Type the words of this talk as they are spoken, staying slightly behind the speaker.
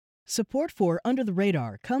Support for Under the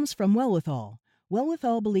Radar comes from Wellwithal.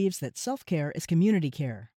 Wellwithal believes that self-care is community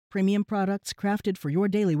care. Premium products crafted for your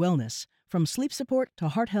daily wellness, from sleep support to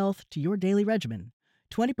heart health to your daily regimen.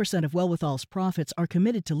 20% of Wellwithal's profits are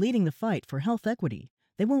committed to leading the fight for health equity.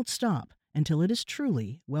 They won't stop until it is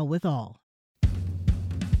truly well with all.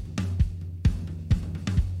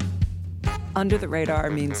 Under the Radar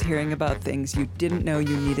means hearing about things you didn't know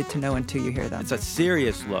you needed to know until you hear them. It's a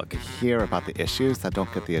serious look. Hear about the issues that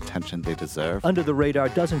don't get the attention they deserve. Under the Radar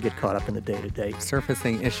doesn't get caught up in the day-to-day.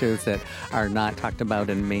 Surfacing issues that are not talked about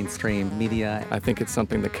in mainstream media. I think it's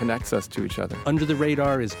something that connects us to each other. Under the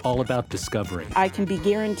Radar is all about discovery. I can be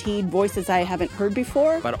guaranteed voices I haven't heard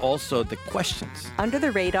before. But also the questions. Under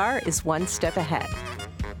the Radar is one step ahead.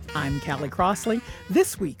 I'm Callie Crossley.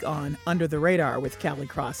 This week on Under the Radar with Callie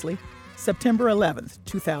Crossley, September 11th,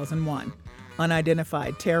 2001.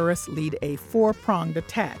 Unidentified terrorists lead a four-pronged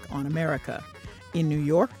attack on America. In New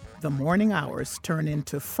York, the morning hours turn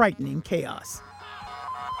into frightening chaos.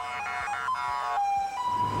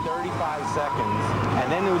 35 seconds,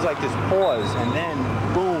 and then there was like this pause, and then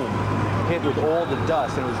boom, hit with all the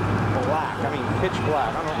dust, and it was black. I mean, pitch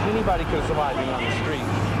black. I don't know if anybody could have survived being on the street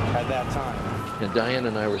at that time. And Diane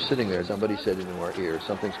and I were sitting there. Somebody said into our ear,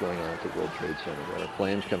 something's going on at the World Trade Center. There are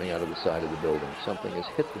flames coming out of the side of the building. Something has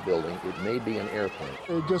hit the building. It may be an airplane.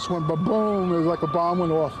 It just went ba-boom. It was like a bomb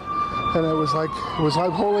went off. And it was like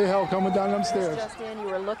holy hell coming down them stairs. Just in, you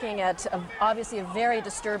were looking at obviously a very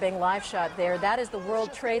disturbing live shot there. That is the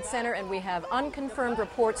World Trade Center, and we have unconfirmed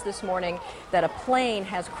reports this morning that a plane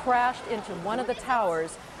has crashed into one of the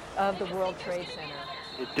towers of the World Trade Center.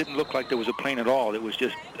 It didn't look like there was a plane at all. It was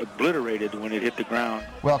just obliterated when it hit the ground.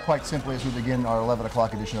 Well, quite simply, as we begin our 11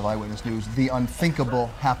 o'clock edition of Eyewitness News, the unthinkable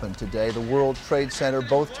happened today. The World Trade Center,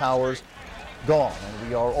 both towers, gone. And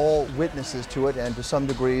we are all witnesses to it, and to some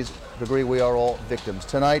degree, we are all victims.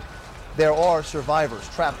 Tonight, there are survivors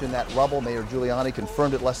trapped in that rubble. Mayor Giuliani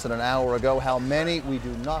confirmed it less than an hour ago. How many, we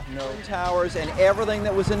do not know. Towers and everything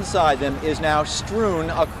that was inside them is now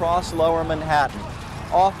strewn across lower Manhattan.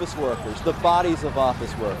 Office workers, the bodies of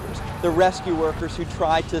office workers, the rescue workers who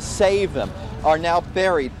tried to save them are now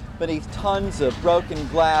buried beneath tons of broken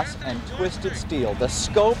glass and twisted steel. The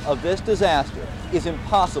scope of this disaster is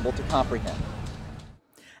impossible to comprehend.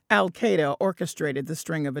 Al-Qaeda orchestrated the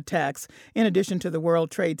string of attacks. In addition to the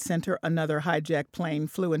World Trade Center, another hijacked plane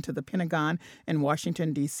flew into the Pentagon in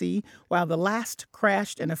Washington, D.C., while the last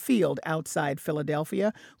crashed in a field outside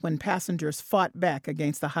Philadelphia when passengers fought back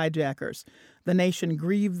against the hijackers. The nation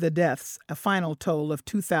grieved the deaths, a final toll of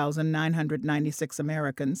 2,996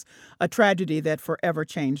 Americans, a tragedy that forever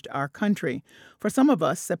changed our country. For some of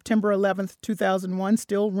us, September 11th, 2001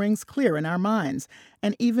 still rings clear in our minds,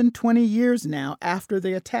 and even 20 years now after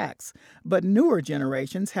the attacks. But newer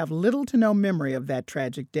generations have little to no memory of that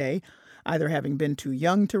tragic day, either having been too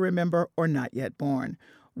young to remember or not yet born.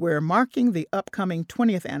 We're marking the upcoming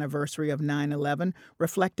 20th anniversary of 9/11,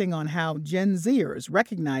 reflecting on how Gen Zers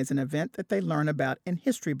recognize an event that they learn about in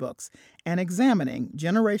history books and examining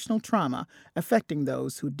generational trauma affecting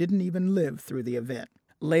those who didn't even live through the event.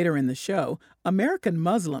 Later in the show, American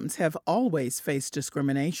Muslims have always faced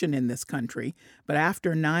discrimination in this country, but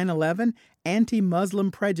after 9/11, anti-Muslim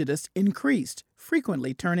prejudice increased,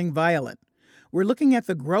 frequently turning violent. We're looking at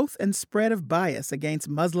the growth and spread of bias against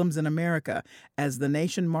Muslims in America as the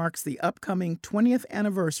nation marks the upcoming 20th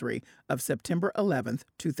anniversary of September 11th,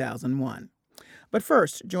 2001. But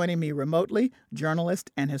first, joining me remotely,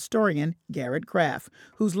 journalist and historian Garrett Graff,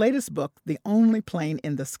 whose latest book, The Only Plane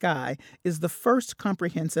in the Sky, is the first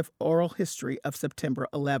comprehensive oral history of September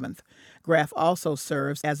 11th. Graff also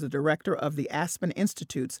serves as the director of the Aspen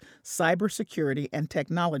Institute's Cybersecurity and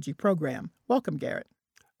Technology program. Welcome, Garrett.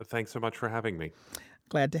 Thanks so much for having me.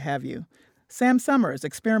 Glad to have you. Sam Summers,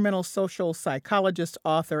 experimental social psychologist,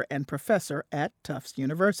 author, and professor at Tufts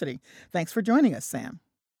University. Thanks for joining us, Sam.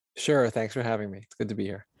 Sure, thanks for having me. It's good to be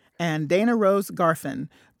here. And Dana Rose Garfin,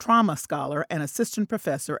 trauma scholar and assistant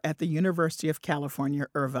professor at the University of California,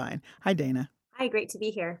 Irvine. Hi, Dana. Hi, great to be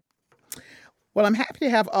here. Well, I'm happy to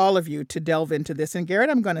have all of you to delve into this. And Garrett,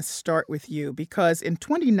 I'm going to start with you because in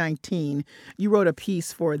 2019, you wrote a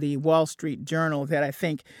piece for the Wall Street Journal that I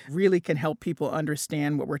think really can help people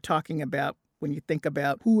understand what we're talking about when you think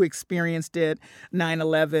about who experienced it,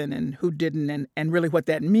 9/11, and who didn't, and really what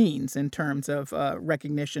that means in terms of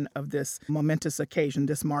recognition of this momentous occasion,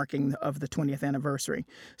 this marking of the 20th anniversary.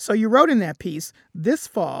 So you wrote in that piece, this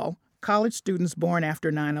fall, college students born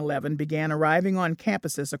after 9/11 began arriving on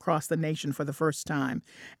campuses across the nation for the first time.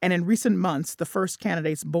 And in recent months, the first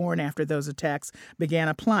candidates born after those attacks began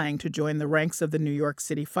applying to join the ranks of the New York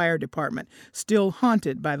City Fire Department, still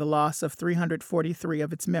haunted by the loss of 343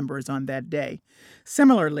 of its members on that day.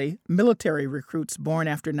 Similarly, military recruits born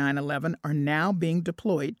after 9/11 are now being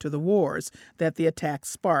deployed to the wars that the attacks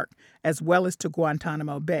sparked, as well as to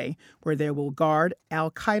Guantanamo Bay, where they will guard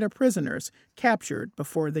al-Qaeda prisoners captured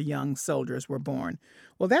before the young soldiers were born.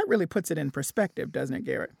 Well, that really puts it in perspective, doesn't it,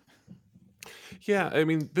 Garrett? Yeah, I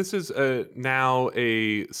mean, this is now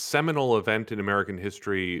a seminal event in American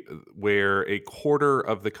history where a quarter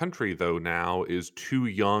of the country, though, now is too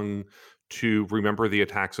young to remember the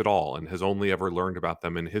attacks at all and has only ever learned about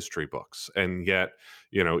them in history books. And yet,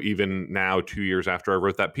 even now, 2 years after I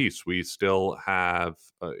wrote that piece, we still have,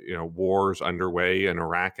 wars underway in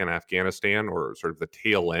Iraq and Afghanistan, or sort of the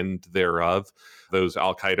tail end thereof. Those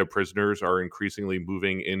al-Qaeda prisoners are increasingly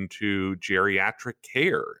moving into geriatric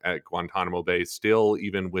care at Guantanamo Bay, still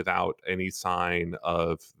even without any sign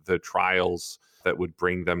of the trials that would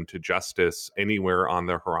bring them to justice anywhere on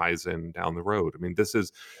the horizon down the road. I mean, this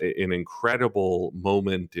is an incredible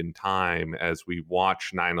moment in time as we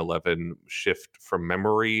watch 9/11 shift from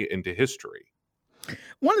memory into history.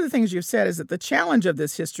 One of the things you've said is that the challenge of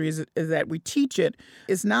this history is that we teach it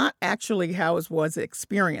is not actually how it was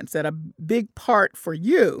experienced, that a big part for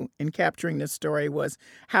you in capturing this story was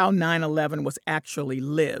how 9/11 was actually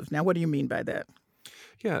lived. Now, what do you mean by that?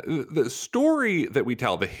 Yeah, the story that we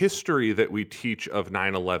tell, the history that we teach of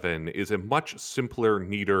 9/11 is a much simpler,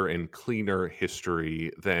 neater, and cleaner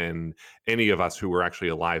history than any of us who were actually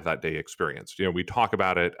alive that day experienced. We talk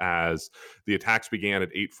about it as the attacks began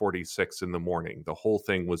at 8:46 in the morning. The whole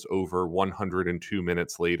thing was over 102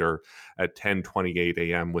 minutes later at 10:28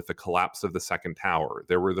 a.m. with the collapse of the second tower.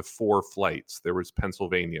 There were the 4 flights. There was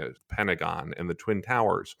Pennsylvania, Pentagon, and the Twin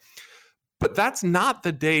Towers. But that's not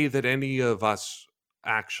the day that any of us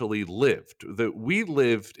actually lived. That we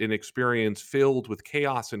lived an experience filled with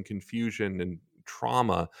chaos and confusion and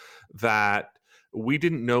trauma that we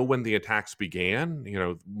didn't know when the attacks began.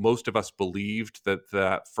 Most of us believed that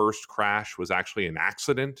that first crash was actually an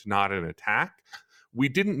accident, not an attack. We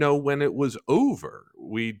didn't know when it was over.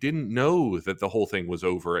 We didn't know that the whole thing was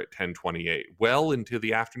over at 10:28. Well into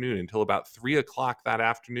the afternoon, until about 3 o'clock that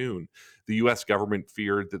afternoon, the U.S. government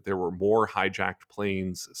feared that there were more hijacked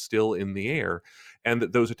planes still in the air and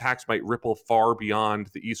that those attacks might ripple far beyond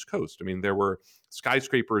the East Coast. I mean, there were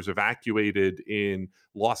skyscrapers evacuated in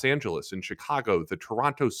Los Angeles, in Chicago. The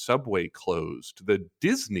Toronto subway closed. The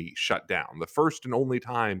Disney shut down, the first and only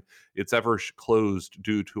time it's ever closed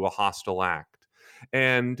due to a hostile act.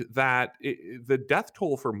 And that the death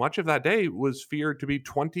toll for much of that day was feared to be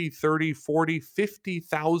 20, 30, 40,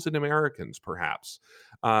 50,000 Americans, perhaps.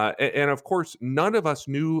 And of course, none of us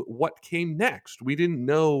knew what came next. We didn't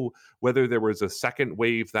know whether there was a second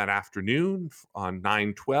wave that afternoon on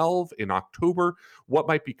 9/12 in October, what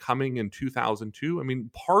might be coming in 2002. I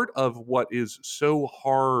mean, part of what is so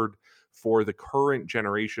hard for the current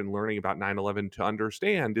generation learning about 9/11 to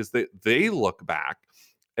understand is that they look back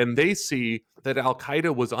and they see that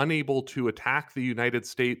al-Qaeda was unable to attack the United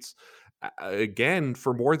States again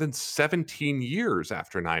for more than 17 years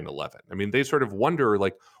after 9/11. I mean, they sort of wonder,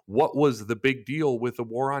 what was the big deal with the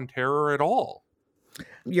war on terror at all?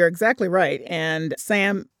 You're exactly right. And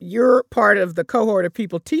Sam, you're part of the cohort of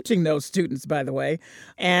people teaching those students, by the way.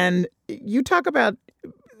 And you talk about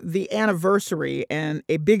the anniversary, and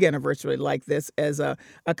a big anniversary like this, as a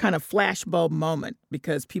kind of flashbulb moment,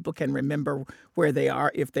 because people can remember where they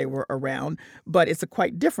are if they were around. But it's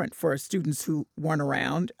quite different for students who weren't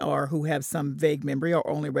around or who have some vague memory or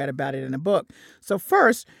only read about it in a book. So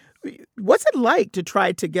first, what's it like to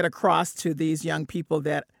try to get across to these young people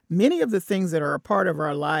that many of the things that are a part of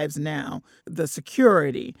our lives now, the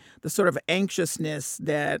security, the sort of anxiousness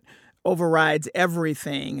that overrides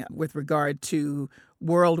everything with regard to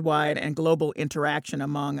worldwide and global interaction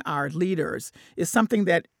among our leaders, is something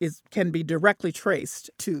that can be directly traced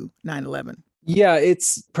to 9/11? Yeah,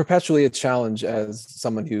 it's perpetually a challenge as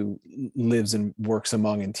someone who lives and works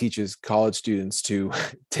among and teaches college students to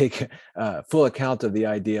take full account of the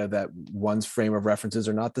idea that one's frame of references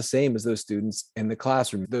are not the same as those students in the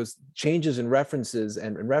classroom. Those changes in references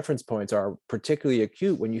and reference points are particularly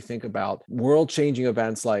acute when you think about world-changing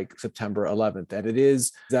events like September 11th. And it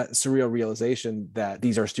is that surreal realization that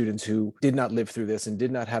these are students who did not live through this and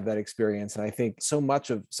did not have that experience. And I think so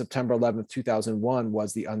much of September 11th, 2001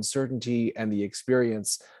 was the uncertainty and the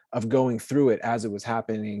experience of going through it as it was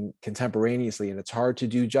happening contemporaneously. And it's hard to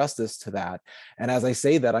do justice to that. And as I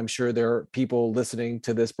say that, I'm sure there are people listening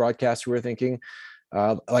to this broadcast who are thinking,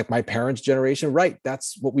 like my parents' generation, right?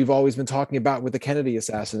 That's what we've always been talking about with the Kennedy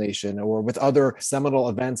assassination or with other seminal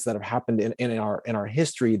events that have happened in our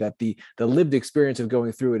history, that the lived experience of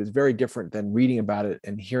going through it is very different than reading about it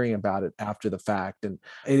and hearing about it after the fact. And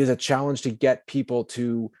it is a challenge to get people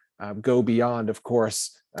to go beyond, of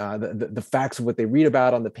course, the facts of what they read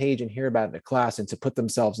about on the page and hear about in a class, and to put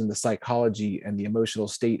themselves in the psychology and the emotional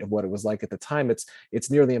state of what it was like at the time.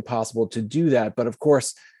 It's nearly impossible to do that. But of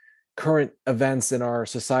course, current events in our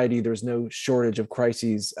society, there's no shortage of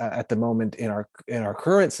crises at the moment in our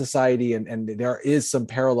current society, and there is some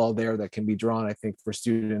parallel there that can be drawn, I think, for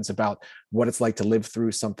students about what it's like to live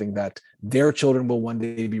through something that their children will one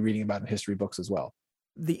day be reading about in history books as well.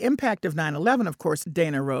 The impact of 9/11, of course,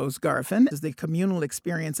 Dana Rose Garfin, is the communal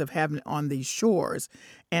experience of having on these shores.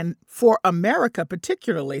 And for America,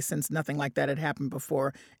 particularly, since nothing like that had happened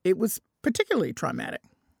before, it was particularly traumatic.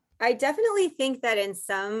 I definitely think that in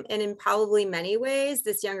some, and in probably many ways,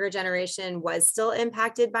 this younger generation was still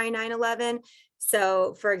impacted by 9/11.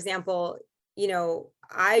 So, for example,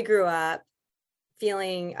 I grew up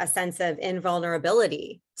feeling a sense of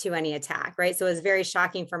invulnerability to any attack, right? So it was very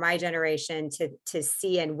shocking for my generation to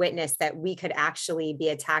see and witness that we could actually be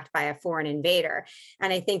attacked by a foreign invader.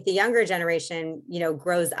 And I think the younger generation,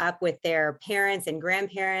 grows up with their parents and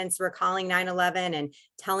grandparents recalling 9/11 and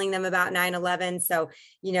telling them about 9/11. So,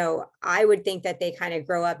 I would think that they kind of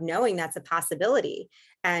grow up knowing that's a possibility,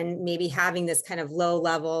 and maybe having this kind of low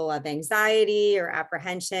level of anxiety or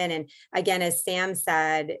apprehension. And again, as Sam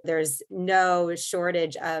said, there's no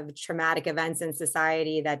shortage of traumatic events in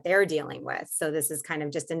society that they're dealing with. So this is kind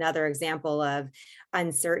of just another example of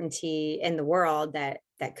uncertainty in the world that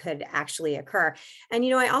could actually occur. And,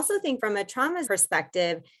 I also think from a trauma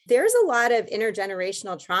perspective, there's a lot of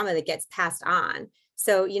intergenerational trauma that gets passed on.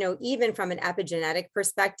 So, even from an epigenetic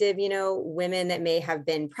perspective, women that may have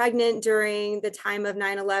been pregnant during the time of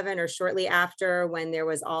 9/11 or shortly after, when there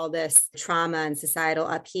was all this trauma and societal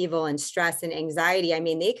upheaval and stress and anxiety,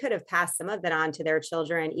 they could have passed some of that on to their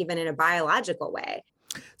children, even in a biological way.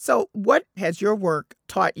 So what has your work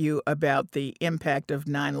taught you about the impact of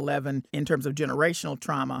 9/11 in terms of generational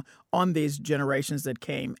trauma on these generations that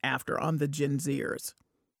came after, on the Gen Zers?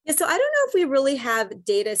 Yeah, so I don't know if we really have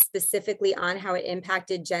data specifically on how it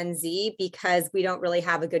impacted Gen Z, because we don't really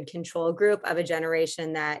have a good control group of a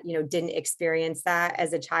generation that, didn't experience that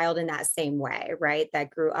as a child in that same way, right? That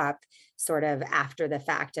grew up sort of after the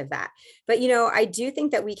fact of that. But, I do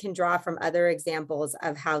think that we can draw from other examples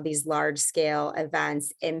of how these large scale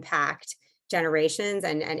events impact generations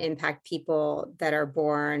and impact people that are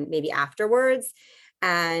born maybe afterwards.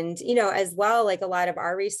 And, as well, like a lot of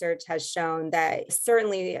our research has shown that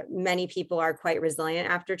certainly many people are quite resilient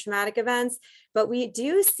after traumatic events, but we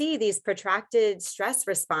do see these protracted stress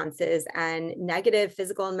responses and negative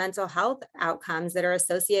physical and mental health outcomes that are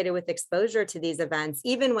associated with exposure to these events,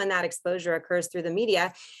 even when that exposure occurs through the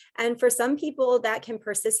media. And for some people, that can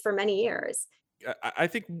persist for many years. I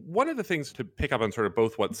think one of the things to pick up on sort of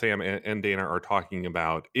both what Sam and Dana are talking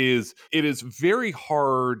about is it is very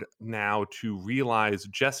hard now to realize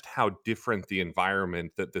just how different the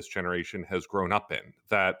environment that this generation has grown up in.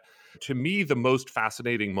 That, to me, the most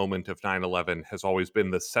fascinating moment of 9/11 has always been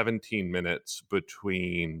the 17 minutes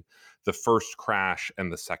between the first crash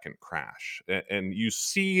and the second crash. And you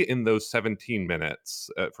see in those 17 minutes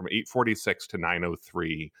from 8:46 to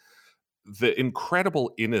 9:03, the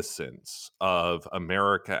incredible innocence of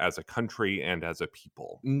America as a country and as a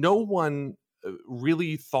people. No one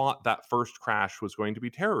really thought that first crash was going to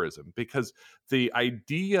be terrorism, because the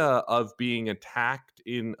idea of being attacked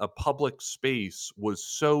in a public space was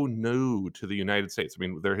so new to the United States.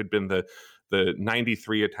 There had been the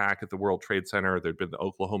 93 attack at the World Trade Center. There'd been the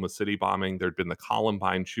Oklahoma City bombing. There'd been the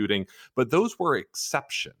Columbine shooting. But those were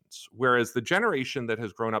exceptions. Whereas the generation that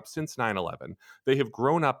has grown up since 9/11, they have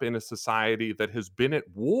grown up in a society that has been at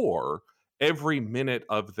war every minute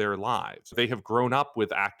of their lives. They have grown up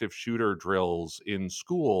with active shooter drills in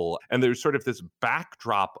school. And there's sort of this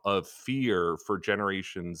backdrop of fear for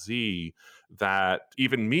Generation Z that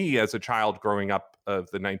even me as a child growing up of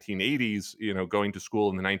the 1980s, going to school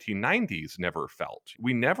in the 1990s, never felt.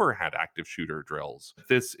 We never had active shooter drills.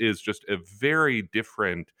 This is just a very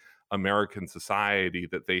different American society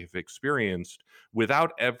that they have experienced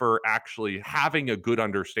without ever actually having a good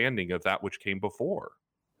understanding of that which came before.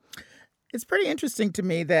 It's pretty interesting to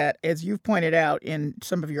me that, as you've pointed out in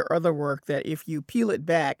some of your other work, that if you peel it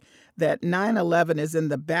back, that 9/11 is in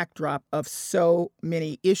the backdrop of so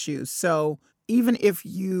many issues. So even if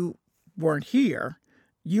you weren't here,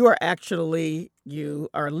 you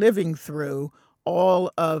are living through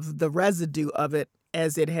all of the residue of it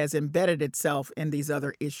as it has embedded itself in these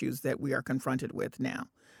other issues that we are confronted with now.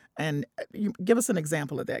 And you give us an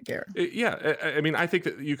example of that, Garrett. Yeah, I mean, I think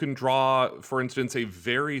that you can draw, for instance, a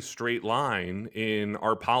very straight line in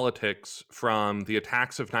our politics from the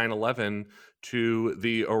attacks of 9/11 to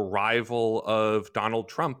the arrival of Donald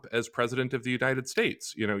Trump as president of the United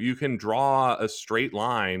States. You know, you can draw a straight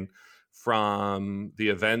line from the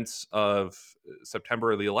events of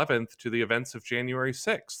September the 11th to the events of January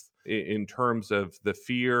 6th. In terms of the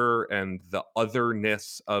fear and the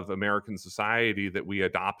otherness of American society that we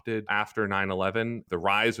adopted after 9/11, the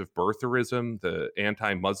rise of birtherism, the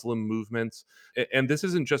anti-Muslim movements. And this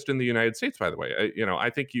isn't just in the United States, by the way. I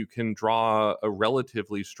think you can draw a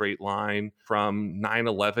relatively straight line from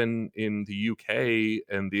 9/11 in the UK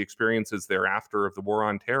and the experiences thereafter of the war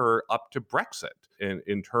on terror up to Brexit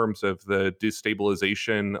in terms of the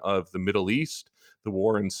destabilization of the Middle East, the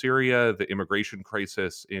war in Syria, the immigration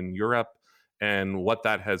crisis in Europe, and what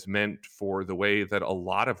that has meant for the way that a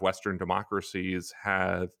lot of Western democracies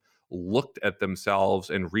have looked at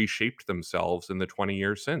themselves and reshaped themselves in the 20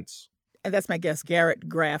 years since. And that's my guest, Garrett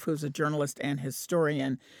Graff, who's a journalist and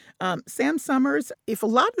historian. Sam Summers, if a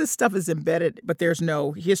lot of this stuff is embedded, but there's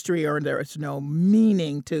no history or there's no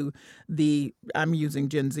meaning to I'm using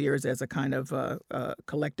Gen Zers as a kind of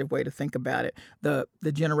collective way to think about it,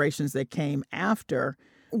 the generations that came after,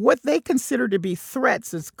 what they consider to be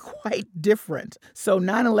threats is quite different. So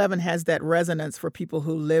 9/11 has that resonance for people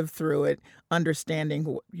who lived through it, understanding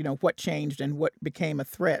what changed and what became a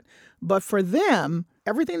threat. But for them,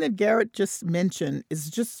 everything that Garrett just mentioned is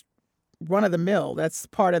just run of the mill. That's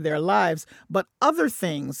part of their lives. But other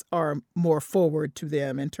things are more forward to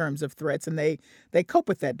them in terms of threats, and they cope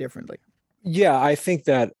with that differently. Yeah, I think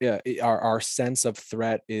that our sense of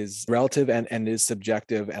threat is relative and is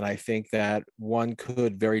subjective. And I think that one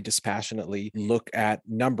could very dispassionately look at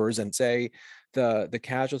numbers and say the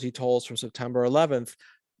casualty tolls from September 11th,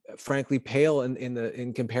 frankly, pale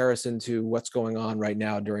in comparison to what's going on right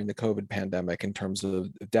now during the COVID pandemic in terms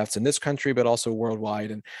of deaths in this country, but also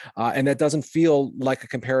worldwide. And that doesn't feel like a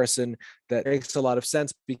comparison that makes a lot of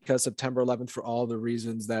sense, because September 11th, for all the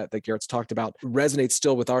reasons that Garrett's talked about, resonates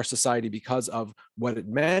still with our society because of what it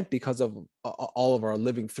meant, because of all of our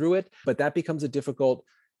living through it. But that becomes a difficult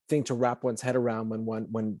thing to wrap one's head around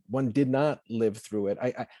when one did not live through it.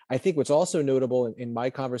 I think what's also notable in my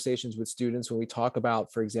conversations with students when we talk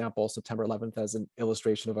about, for example, September 11th as an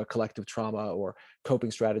illustration of a collective trauma or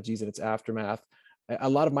coping strategies in its aftermath, a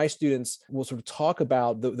lot of my students will sort of talk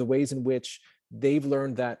about the ways in which they've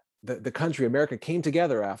learned that the country, America, came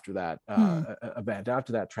together after that event,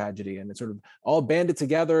 after that tragedy, and it sort of all banded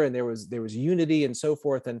together, and there was unity and so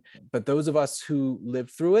forth. But those of us who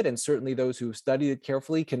lived through it, and certainly those who studied it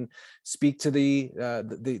carefully, can speak to the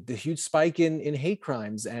huge spike in hate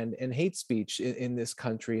crimes and hate speech in this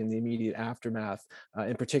country in the immediate aftermath,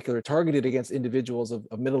 in particular targeted against individuals of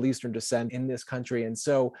Middle Eastern descent in this country. And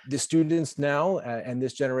so the students now and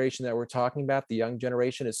this generation that we're talking about, the young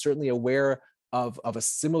generation, is certainly aware of a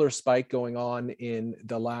similar spike going on in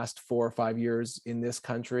the last 4 or 5 years in this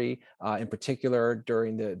country, in particular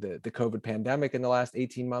during the COVID pandemic in the last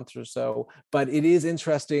 18 months or so. But it is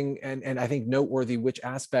interesting and I think noteworthy which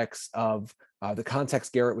aspects of the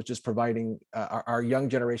context Garrett was just providing our young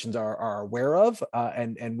generations are aware of,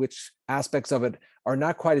 and which aspects of it are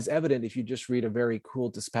not quite as evident if you just read a very cool,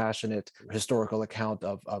 dispassionate historical account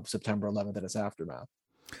of September 11th and its aftermath.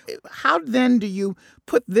 How then do you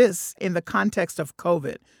put this in the context of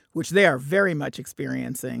COVID, which they are very much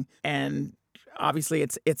experiencing? And obviously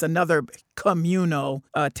it's another communal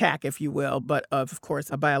attack, if you will, but of course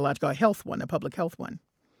a biological health one, a public health one.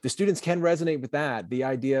 The students can resonate with that. The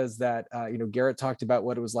idea is that, Garrett talked about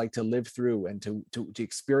what it was like to live through and to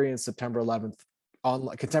experience September 11th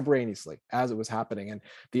contemporaneously as it was happening, and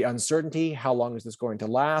the uncertainty, how long is this going to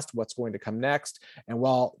last, what's going to come next. And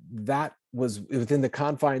while that was within the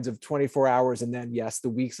confines of 24 hours and then yes, the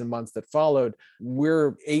weeks and months that followed,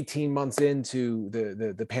 we're 18 months into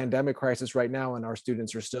the pandemic crisis right now, and our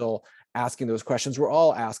students are still asking those questions. We're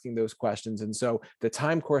all asking those questions, and so the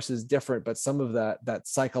time course is different, but some of that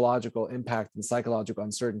psychological impact and psychological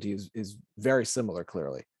uncertainty is very similar,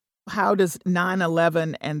 clearly. How does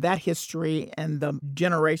 9/11 and that history and the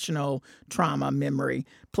generational trauma memory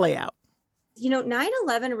play out?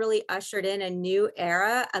 9/11 really ushered in a new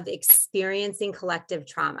era of experiencing collective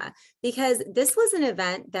trauma, because this was an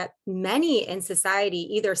event that many in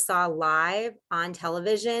society either saw live on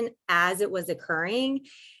television as it was occurring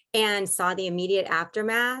and saw the immediate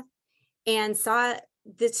aftermath and saw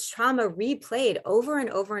this trauma replayed over and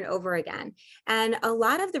over and over again. And a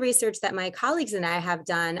lot of the research that my colleagues and I have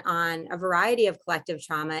done on a variety of collective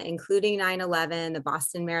trauma, including 9/11, the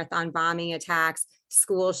Boston Marathon bombing attacks,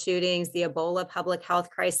 school shootings, the Ebola public health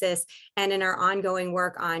crisis, and in our ongoing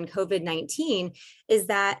work on COVID-19, is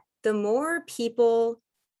that the more people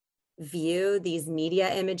view these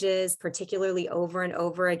media images, particularly over and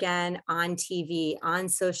over again on TV, on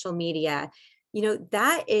social media,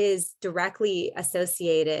 that is directly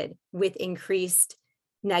associated with increased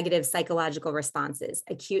negative psychological responses,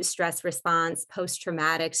 acute stress response,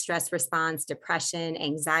 post-traumatic stress response, depression,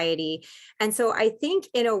 anxiety. And so I think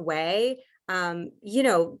in a way,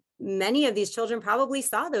 many of these children probably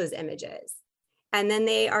saw those images. And then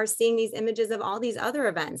they are seeing these images of all these other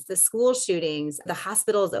events, the school shootings, the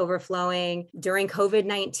hospitals overflowing during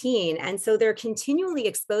COVID-19. And so they're continually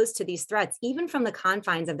exposed to these threats, even from the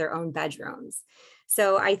confines of their own bedrooms.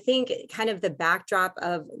 So I think kind of the backdrop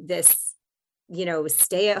of this,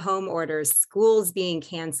 stay-at-home orders, schools being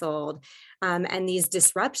canceled, and these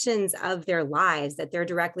disruptions of their lives that they're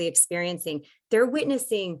directly experiencing, they're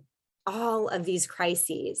witnessing all of these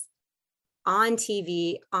crises on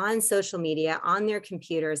TV, on social media, on their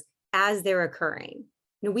computers as they're occurring.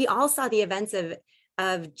 We all saw the events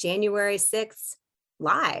of January 6th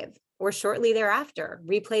live or shortly thereafter,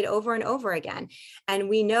 replayed over and over again. And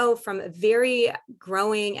we know from a very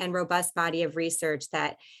growing and robust body of research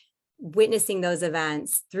that witnessing those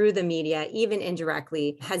events through the media, even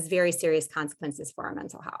indirectly, has very serious consequences for our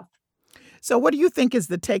mental health. So what do you think is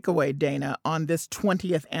the takeaway, Dana, on this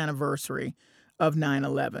 20th anniversary of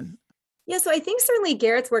 9/11? Yeah, so I think certainly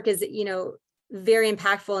Garrett's work is, very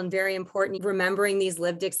impactful and very important. Remembering these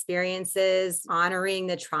lived experiences, honoring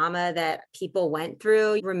the trauma that people went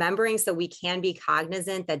through, remembering so we can be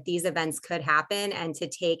cognizant that these events could happen and to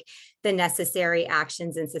take the necessary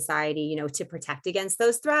actions in society, to protect against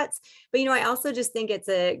those threats. But, I also just think it's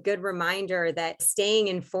a good reminder that staying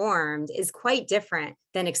informed is quite different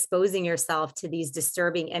than exposing yourself to these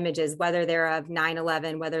disturbing images, whether they're of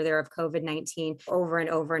 9/11, whether they're of COVID-19, over and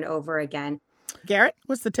over and over again. Garrett,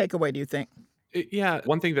 what's the takeaway, do you think? Yeah,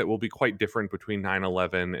 one thing that will be quite different between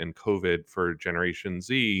 9/11 and COVID for Generation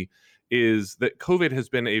Z is that COVID has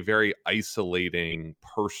been a very isolating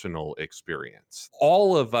personal experience.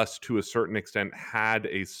 All of us, to a certain extent, had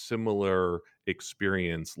a similar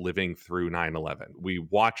experience living through 9/11. We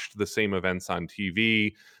watched the same events on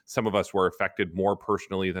TV. Some of us were affected more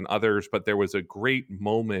personally than others, but there was a great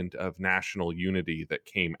moment of national unity that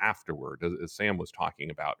came afterward, as Sam was talking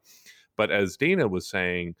about. But as Dana was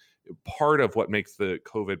saying, part of what makes the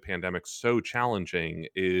COVID pandemic so challenging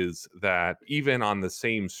is that even on the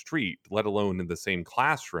same street, let alone in the same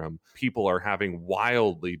classroom, people are having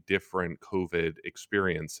wildly different COVID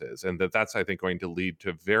experiences. And that's, I think, going to lead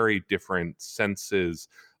to very different senses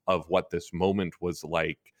of what this moment was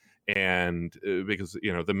like. And because,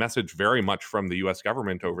 the message very much from the US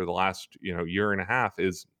government over the last, year and a half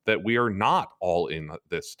is that we are not all in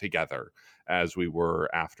this together as we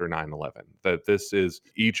were after 9/11, that this is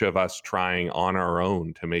each of us trying on our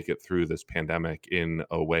own to make it through this pandemic in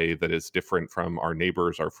a way that is different from our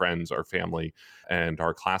neighbors, our friends, our family, and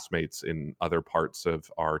our classmates in other parts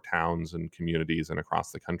of our towns and communities and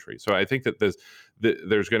across the country. So I think that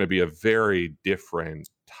there's going to be a very different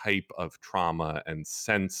type of trauma and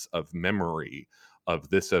sense of memory of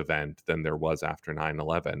this event than there was after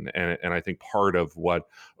 9/11. And I think part of what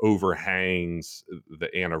overhangs the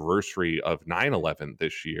anniversary of 9/11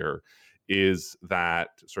 this year is that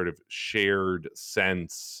sort of shared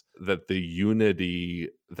sense that the unity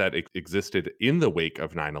that existed in the wake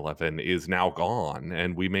of 9/11 is now gone.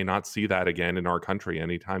 And we may not see that again in our country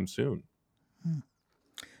anytime soon.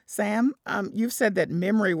 Sam, you've said that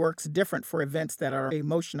memory works different for events that are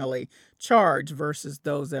emotionally charged versus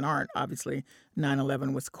those that aren't. Obviously,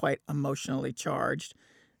 9/11 was quite emotionally charged.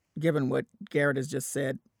 Given what Garrett has just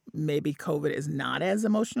said, maybe COVID is not as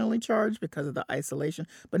emotionally charged because of the isolation.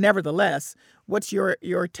 But nevertheless, what's your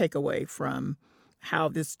takeaway from how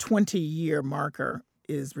this 20-year marker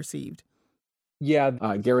is received? Yeah,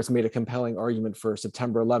 Garrett's made a compelling argument for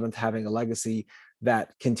September 11th having a legacy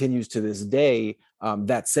that continues to this day.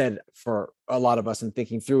 That said, for a lot of us in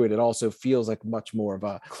thinking through it, it also feels like much more of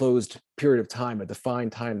a closed period of time, a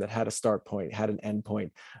defined time that had a start point, had an end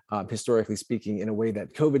point, historically speaking, in a way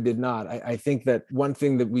that COVID did not. I think that one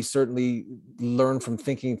thing that we certainly learn from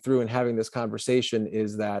thinking through and having this conversation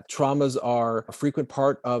is that traumas are a frequent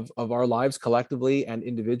part of our lives collectively and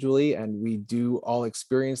individually, and we do all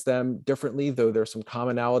experience them differently, though there's some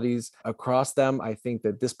commonalities across them. I think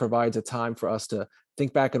that this provides a time for us to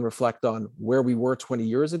think back and reflect on where we were 20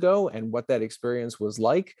 years ago and what that experience was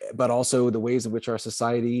like, but also the ways in which our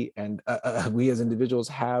society and we as individuals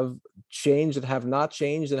have changed and have not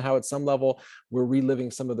changed, and how at some level we're reliving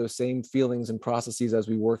some of those same feelings and processes as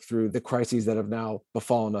we work through the crises that have now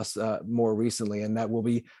befallen us more recently. And that we'll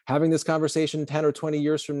be having this conversation 10 or 20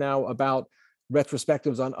 years from now about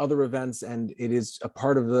retrospectives on other events, and it is a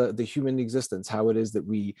part of the human existence, how it is that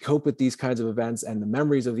we cope with these kinds of events and the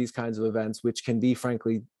memories of these kinds of events, which can be,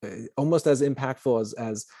 frankly, almost as impactful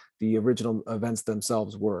as the original events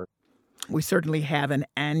themselves were. We certainly have an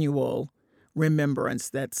annual remembrance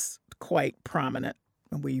that's quite prominent.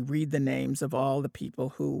 We read the names of all the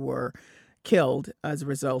people who were killed as a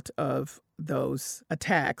result of those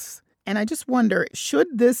attacks. And I just wonder, should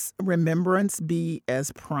this remembrance be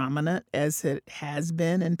as prominent as it has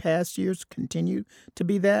been in past years, continue to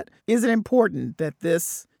be that? Is it important that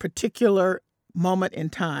this particular moment in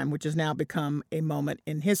time, which has now become a moment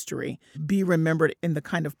in history, be remembered in the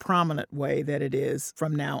kind of prominent way that it is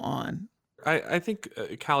from now on? I think,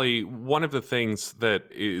 Callie, one of the things that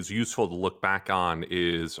is useful to look back on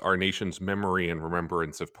is our nation's memory and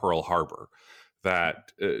remembrance of Pearl Harbor.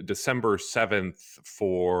 That December 7th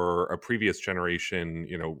for a previous generation,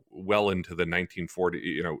 well into the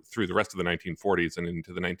 1940s, through the rest of the 1940s and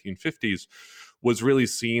into the 1950s, was really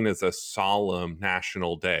seen as a solemn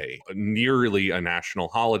national day, nearly a national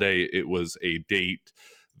holiday. It was a date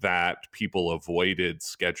that people avoided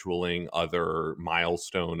scheduling other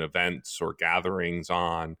milestone events or gatherings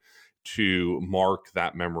on to mark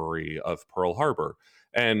that memory of Pearl Harbor.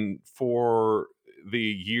 And for the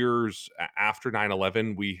years after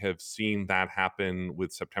 9/11, we have seen that happen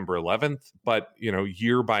with September 11th. But,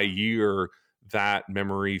 year by year, that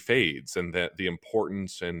memory fades, and that the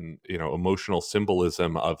importance and, emotional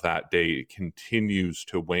symbolism of that day continues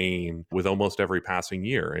to wane with almost every passing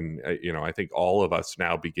year. And, I think all of us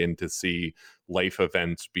now begin to see life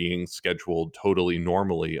events being scheduled totally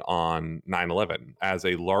normally on 9/11. As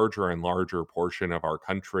a larger and larger portion of our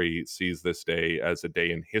country sees this day as a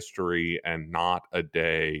day in history and not a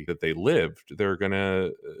day that they lived, they're going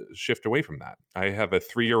to shift away from that. I have a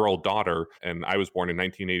 3-year-old daughter, and I was born in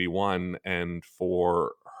 1981, and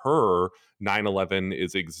for her, 9/11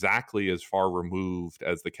 is exactly as far removed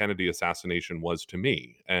as the Kennedy assassination was to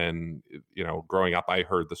me. And, growing up, I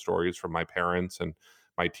heard the stories from my parents and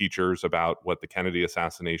my teachers about what the Kennedy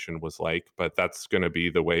assassination was like, but that's going to be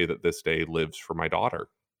the way that this day lives for my daughter.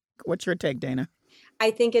 What's your take, Dana?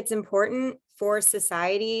 I think it's important for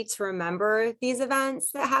society to remember these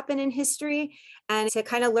events that happen in history and to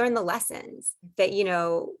kind of learn the lessons that,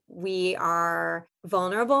 we are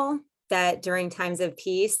vulnerable, that during times of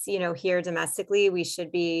peace, here domestically, we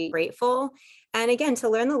should be grateful. And again, to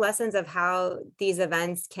learn the lessons of how these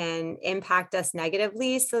events can impact us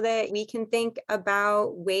negatively so that we can think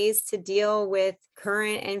about ways to deal with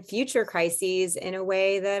current and future crises in a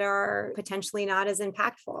way that are potentially not as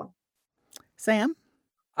impactful. Sam?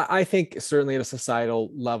 I think certainly at a societal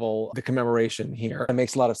level, the commemoration here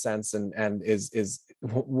makes a lot of sense and is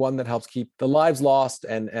one that helps keep the lives lost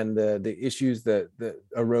and the issues that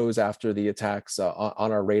arose after the attacks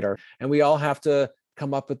on our radar. And we all have to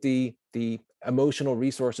come up with the emotional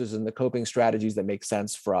resources and the coping strategies that make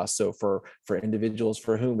sense for us. So for individuals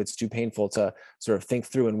for whom it's too painful to sort of think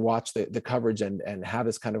through and watch the coverage and have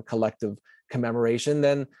this kind of collective commemoration,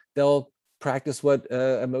 then they'll practice what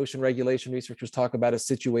emotion regulation researchers talk about as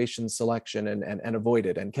situation selection and avoid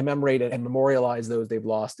it and commemorate it and memorialize those they've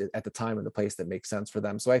lost at the time and the place that makes sense for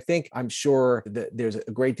them. So I'm sure that there's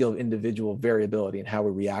a great deal of individual variability in how we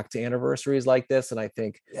react to anniversaries like this. And I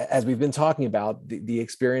think, as we've been talking about, the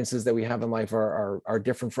experiences that we have in life are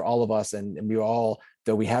different for all of us. And we all,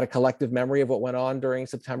 though we had a collective memory of what went on during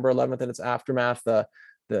September 11th and its aftermath,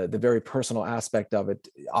 the very personal aspect of it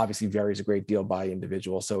obviously varies a great deal by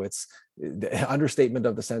individual. So it's the understatement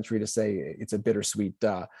of the century to say it's a bittersweet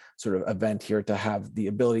sort of event here to have the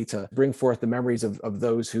ability to bring forth the memories of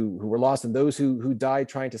those who were lost and those who died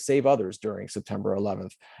trying to save others during September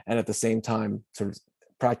 11th. And at the same time, sort of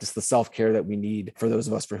practice the self-care that we need for those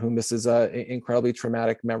of us for whom this is an incredibly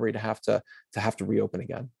traumatic memory to have to reopen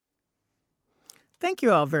again. Thank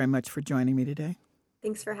you all very much for joining me today.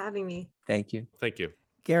 Thanks for having me. Thank you. Thank you.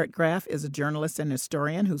 Garrett Graff is a journalist and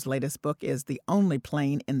historian whose latest book is The Only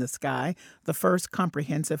Plane in the Sky, the first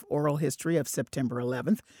comprehensive oral history of September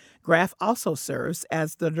 11th. Graff also serves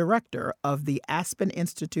as the director of the Aspen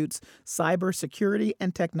Institute's Cybersecurity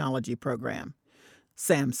and Technology Program.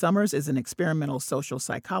 Sam Summers is an experimental social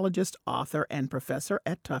psychologist, author, and professor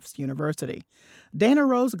at Tufts University. Dana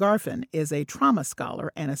Rose Garfin is a trauma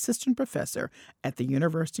scholar and assistant professor at the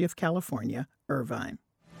University of California, Irvine.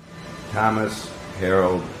 Thomas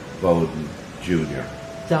Harold Bowden Jr.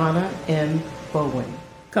 Donna M. Bowen.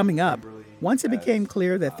 Coming up, once it became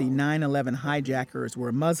clear that the 9/11 hijackers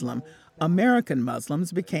were Muslim, American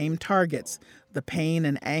Muslims became targets. The pain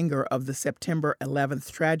and anger of the September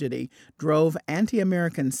 11th tragedy drove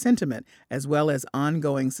anti-American sentiment as well as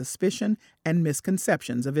ongoing suspicion and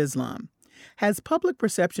misconceptions of Islam. Has public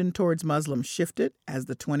perception towards Muslims shifted as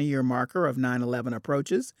the 20-year marker of 9/11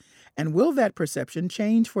 approaches? And will that perception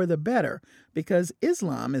change for the better because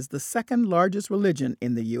Islam is the second largest religion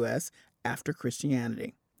in the U.S. after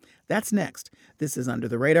Christianity? That's next. This is Under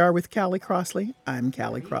the Radar with Callie Crossley. I'm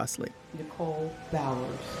Callie Crossley. Nicole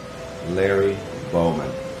Bowers. Larry Bowman.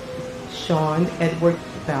 Sean Edward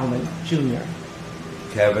Bauman, Jr.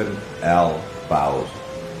 Kevin L. Bowles.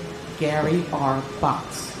 Gary R.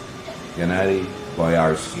 Box. Gennady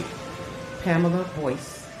Boyarsky. Pamela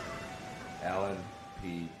Boyce. Alan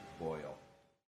P.